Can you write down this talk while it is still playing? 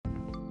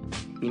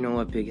You know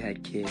what, Big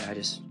Head Kid? I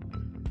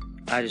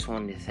just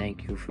wanted to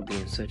thank you for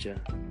being such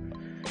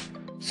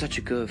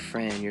a good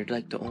friend. You're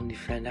like the only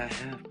friend I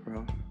have,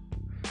 bro.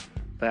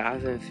 But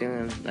I've been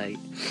feeling like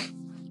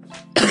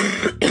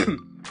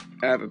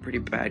I have a pretty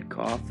bad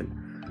cough,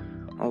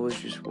 and I was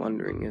just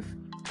wondering if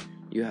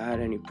you had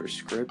any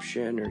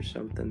prescription or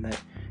something that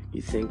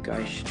you think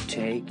I should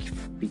take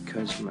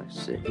because of my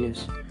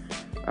sickness.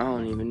 I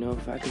don't even know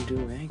if I can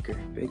do Anchor.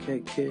 Big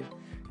Head Kid,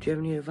 do you have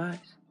any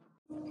advice?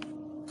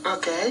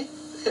 Okay.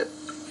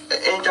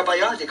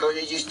 Antibiotic, are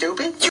you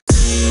stupid?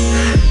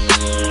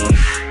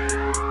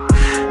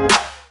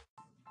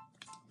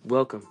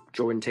 Welcome,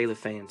 Jordan Taylor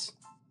fans.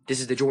 This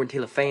is the Jordan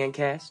Taylor Fan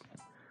Cast,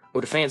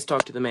 where the fans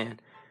talk to the man.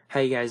 How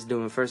you guys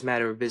doing? First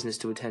matter of business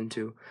to attend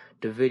to.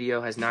 The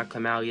video has not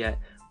come out yet,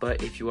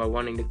 but if you are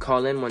wanting to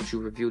call in once you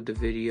reviewed the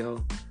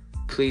video,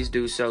 please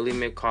do so. Leave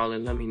me a call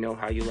and let me know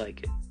how you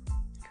like it.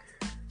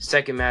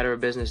 Second matter of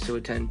business to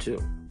attend to.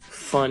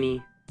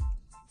 Funny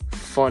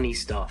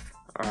stuff,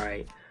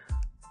 alright?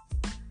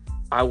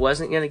 I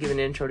wasn't going to give an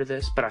intro to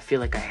this, but I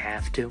feel like I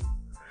have to.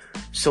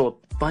 So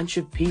a bunch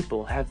of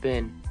people have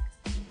been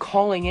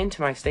calling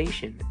into my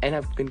station and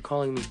have been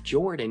calling me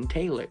Jordan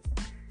Taylor,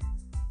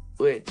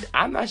 which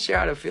I'm not sure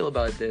how to feel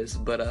about this,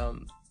 but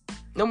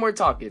no more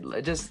talking.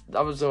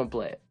 I was gonna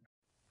play it.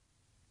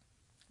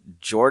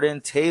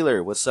 Jordan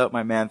Taylor, what's up,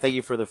 my man? Thank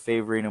you for the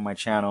favoring of my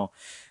channel.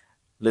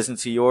 Listen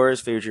to yours,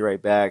 favored you right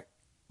back.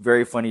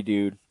 Very funny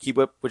dude. Keep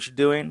up what you're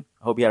doing.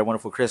 I hope you had a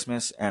wonderful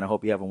Christmas, and I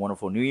hope you have a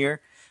wonderful New Year.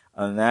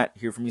 Other than that,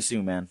 hear from you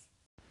soon, man.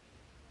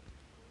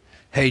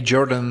 Hey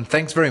Jordan,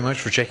 thanks very much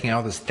for checking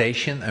out the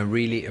station. I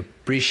really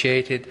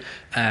appreciate it,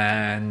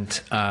 and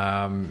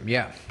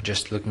yeah,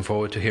 just looking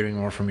forward to hearing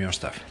more from your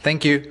stuff.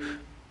 Thank you.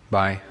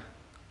 Bye.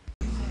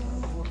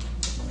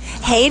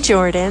 Hey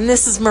Jordan,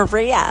 this is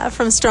Maria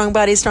from Strong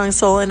Body, Strong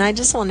Soul, and I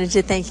just wanted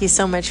to thank you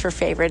so much for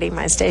favoriting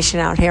my station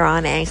out here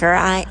on Anchor.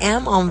 I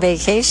am on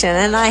vacation,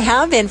 and I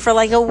have been for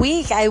like a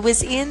week. I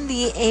was in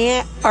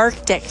the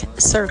Arctic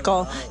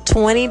Circle,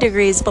 20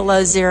 degrees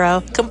below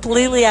zero,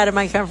 completely out of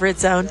my comfort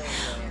zone.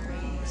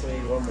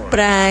 But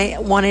I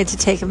wanted to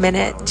take a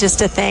minute just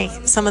to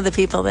thank some of the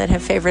people that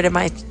have favorited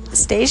my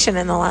station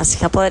in the last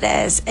couple of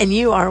days, and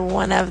you are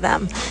one of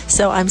them.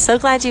 So I'm so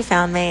glad you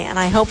found me, and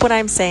I hope what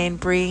I'm saying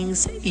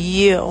brings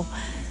you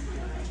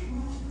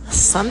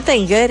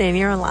something good in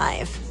your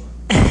life.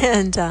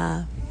 And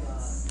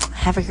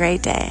have a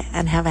great day,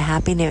 and have a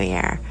happy New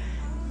Year.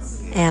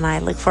 And I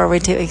look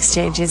forward to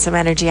exchanging some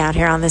energy out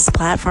here on this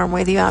platform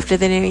with you after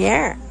the New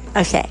Year.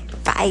 Okay,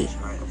 bye.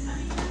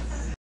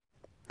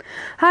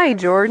 Hi,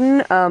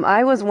 Jordan.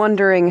 I was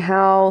wondering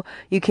how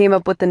you came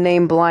up with the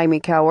name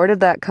Blimey Cow. Where did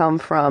that come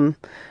from?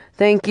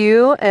 Thank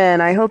you,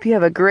 and I hope you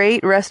have a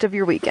great rest of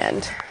your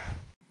weekend.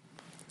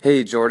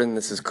 Hey, Jordan.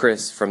 This is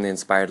Chris from the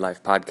Inspired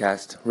Life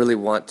podcast. Really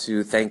want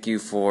to thank you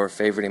for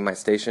favoriting my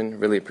station.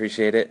 Really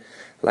appreciate it.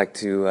 I'd like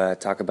to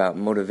talk about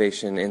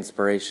motivation,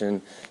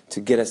 inspiration,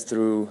 to get us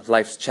through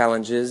life's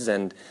challenges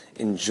and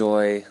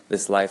enjoy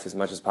this life as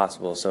much as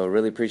possible. So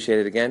really appreciate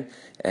it again,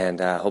 and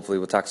hopefully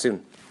we'll talk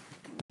soon.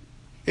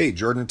 Hey,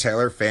 Jordan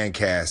Taylor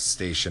Fancast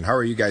Station. How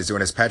are you guys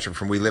doing? It's Patrick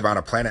from We Live on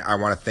a Planet. I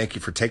want to thank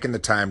you for taking the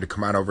time to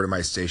come on over to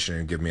my station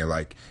and give me a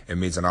like. It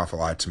means an awful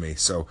lot to me.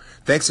 So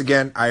thanks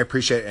again. I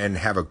appreciate it, and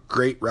have a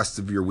great rest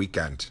of your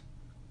weekend.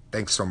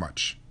 Thanks so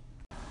much.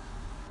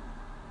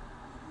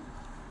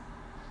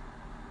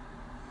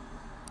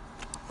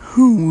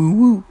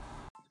 Being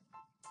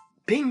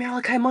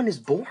Malachi Munn is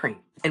boring.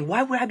 And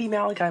why would I be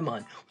Malachi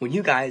Munn when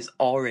you guys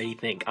already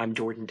think I'm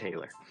Jordan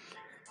Taylor?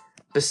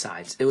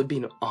 Besides, it would be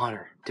an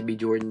honor to be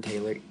Jordan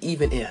Taylor,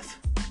 even if,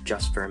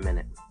 just for a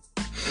minute.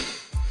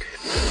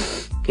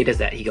 He does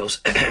that. He goes,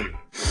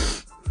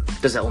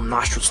 does that little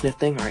nostril sniff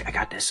thing. All right, I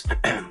got this.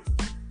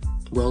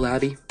 Well,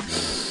 Abby,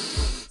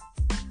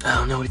 I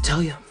don't know what to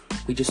tell you.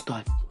 We just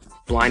thought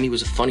blimey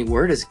was a funny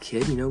word as a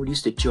kid. You know, we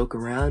used to joke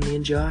around, me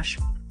and Josh.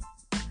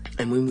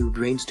 And when we were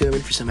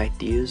brainstorming for some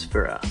ideas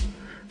for our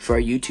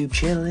YouTube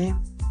channel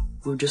name,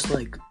 we were just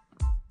like,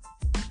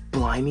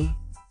 blimey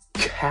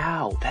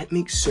cow. That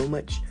makes so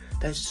much.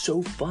 That's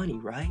so funny,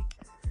 right?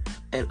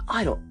 And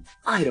I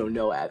don't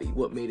know, Abby,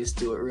 what made us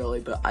do it really,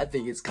 but I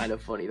think it's kind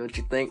of funny, don't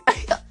you think?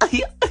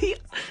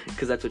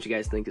 Because that's what you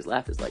guys think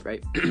laugh is like,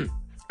 right?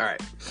 All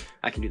right,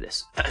 I can do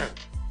this.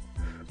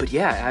 But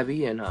yeah,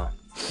 Abby and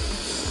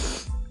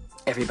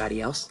everybody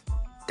else,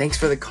 thanks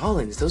for the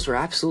call-ins. Those were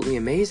absolutely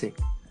amazing.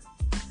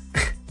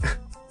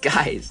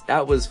 Guys,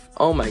 that was,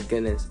 oh my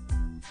goodness.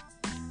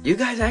 You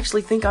guys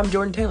actually think I'm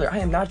Jordan Taylor. I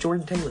am not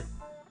Jordan Taylor.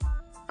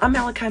 I'm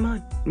Malachi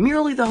Munn,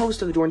 merely the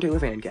host of the Jordan Taylor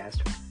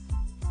Fancast.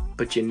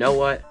 But you know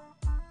what?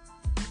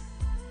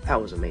 That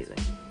was amazing.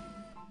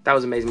 That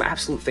was amazing. My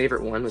absolute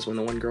favorite one was when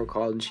the one girl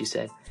called and she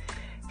said,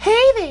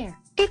 "Hey there,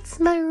 it's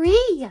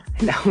Maria."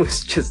 And I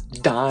was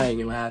just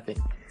dying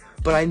laughing.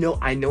 But I know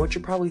what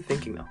you're probably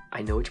thinking though.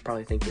 I know what you're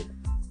probably thinking.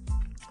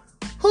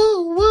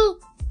 Hoo woo.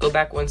 Go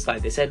back one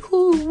slide. They said,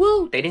 hoo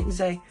woo. They didn't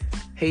say,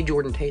 "Hey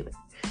Jordan Taylor."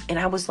 And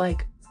I was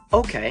like,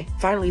 okay,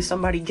 finally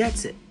somebody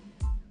gets it.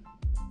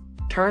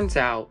 Turns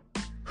out,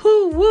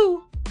 hoo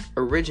woo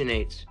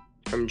originates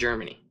from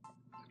Germany.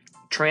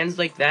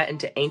 Translate that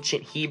into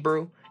ancient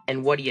Hebrew,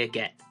 and what do you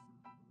get?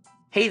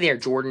 Hey there,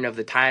 Jordan of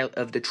the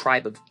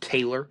tribe of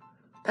Taylor.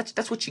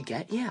 That's what you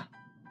get, yeah.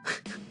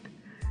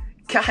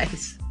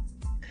 Guys,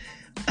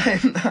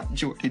 I'm not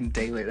Jordan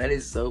Taylor. That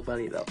is so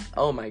funny, though.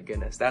 Oh my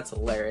goodness, that's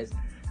hilarious.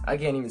 I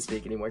can't even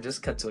speak anymore.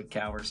 Just cut to a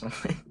cow or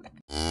something.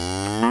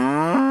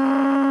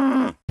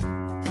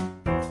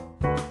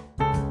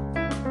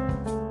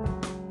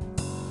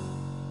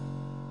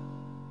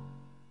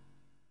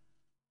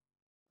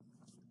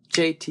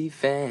 JT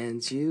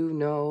fans, you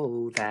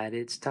know that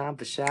it's time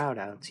for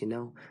shout-outs. You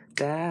know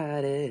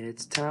that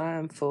it's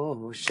time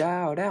for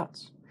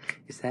shout-outs.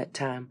 It's that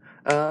time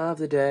of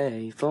the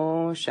day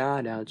for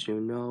shout-outs.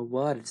 You know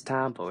what it's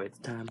time for. It's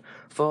time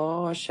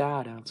for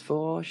shout-outs,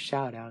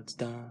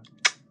 done.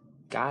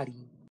 Got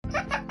him.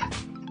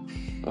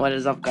 What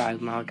is up, guys?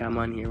 Malik, I'm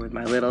on here with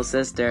my little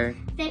sister,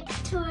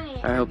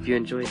 Victoria. I hope you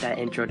enjoyed that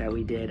intro that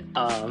we did.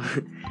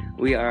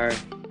 We are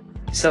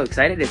so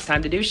excited. It's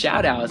time to do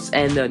shout-outs.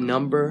 And the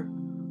number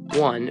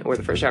one, or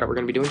the first shout-out we're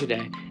going to be doing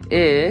today,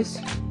 is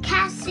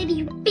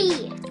Cassidy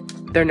B.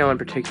 They're no in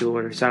particular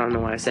order, so I don't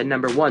know why I said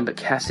number one, but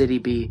Cassidy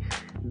B.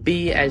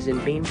 B as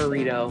in Bean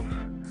Burrito.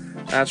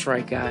 That's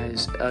right,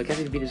 guys.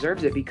 Cassidy B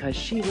deserves it because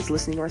she was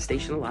listening to our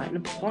station a lot and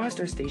applauded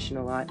our station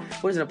a lot.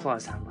 What does an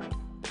applause sound like?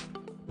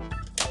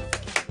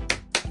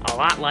 A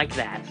lot like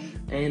that.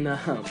 And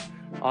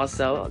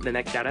also, the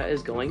next shout-out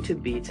is going to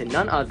be to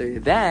none other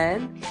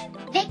than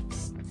Vic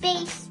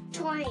Space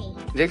Tori.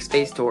 Vic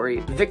Space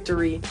Tori,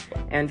 Victory,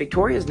 and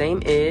Victoria's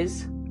name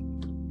is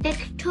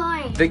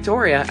Victoria.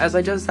 Victoria, as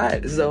I just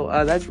said. So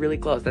that's really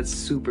close. That's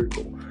super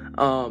cool.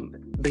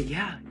 But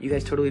yeah, you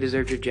guys totally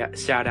deserve your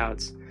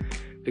shout-outs.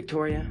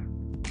 Victoria,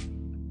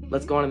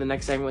 let's go on to the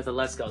next segment with a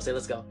let's go. Say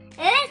let's go.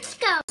 Let's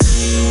go.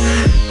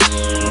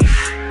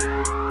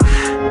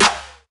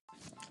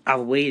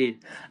 I've waited,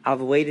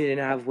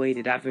 and I've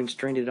waited. I've been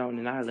stranded on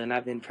an island.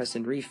 I've been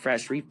pressing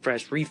refresh,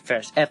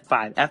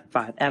 F5.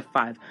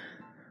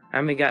 I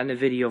haven't gotten a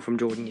video from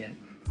Jordan yet.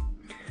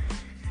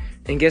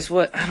 And guess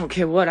what? I don't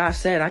care what I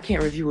said. I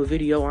can't review a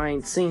video I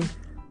ain't seen.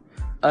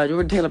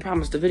 Jordan Taylor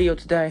promised a video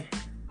today.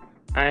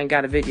 I ain't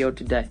got a video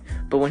today.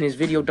 But when his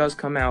video does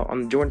come out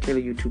on the Jordan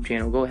Taylor YouTube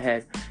channel, go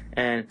ahead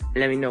and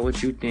let me know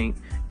what you think.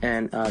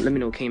 And let me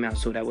know what came out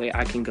so that way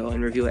I can go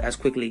and review it as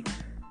quickly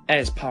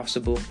as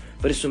possible.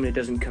 But assuming it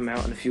doesn't come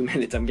out in a few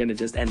minutes, I'm going to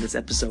just end this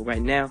episode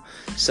right now.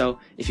 So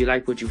if you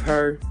like what you've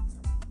heard,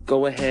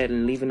 go ahead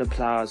and leave an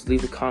applause,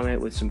 leave a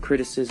comment with some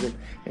criticism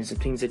and some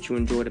things that you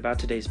enjoyed about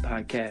today's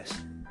podcast.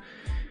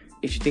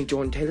 If you think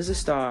Jordan Taylor's a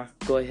star,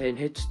 go ahead and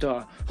hit the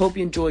star. Hope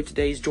you enjoyed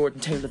today's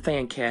Jordan Taylor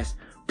Fancast.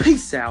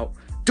 Peace out.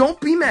 Don't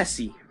be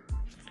messy.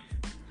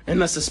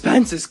 And the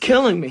suspense is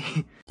killing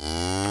me.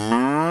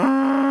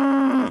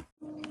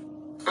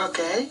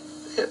 Okay.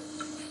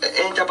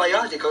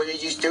 Antibiotic, are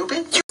you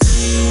stupid?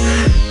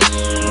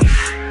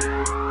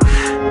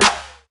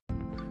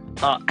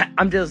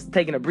 I'm just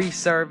taking a brief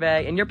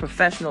survey. In your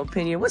professional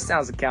opinion, what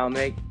sounds a cow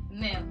make?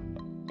 Moo.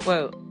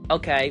 Well,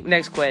 okay,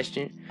 next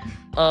question.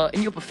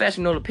 In your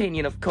professional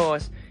opinion, of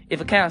course,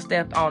 if a cow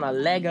stepped on a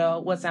Lego,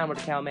 what sound would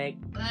a cow make?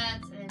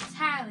 That's an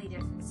entirely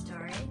different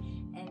story.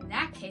 In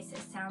that case,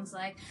 it sounds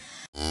like...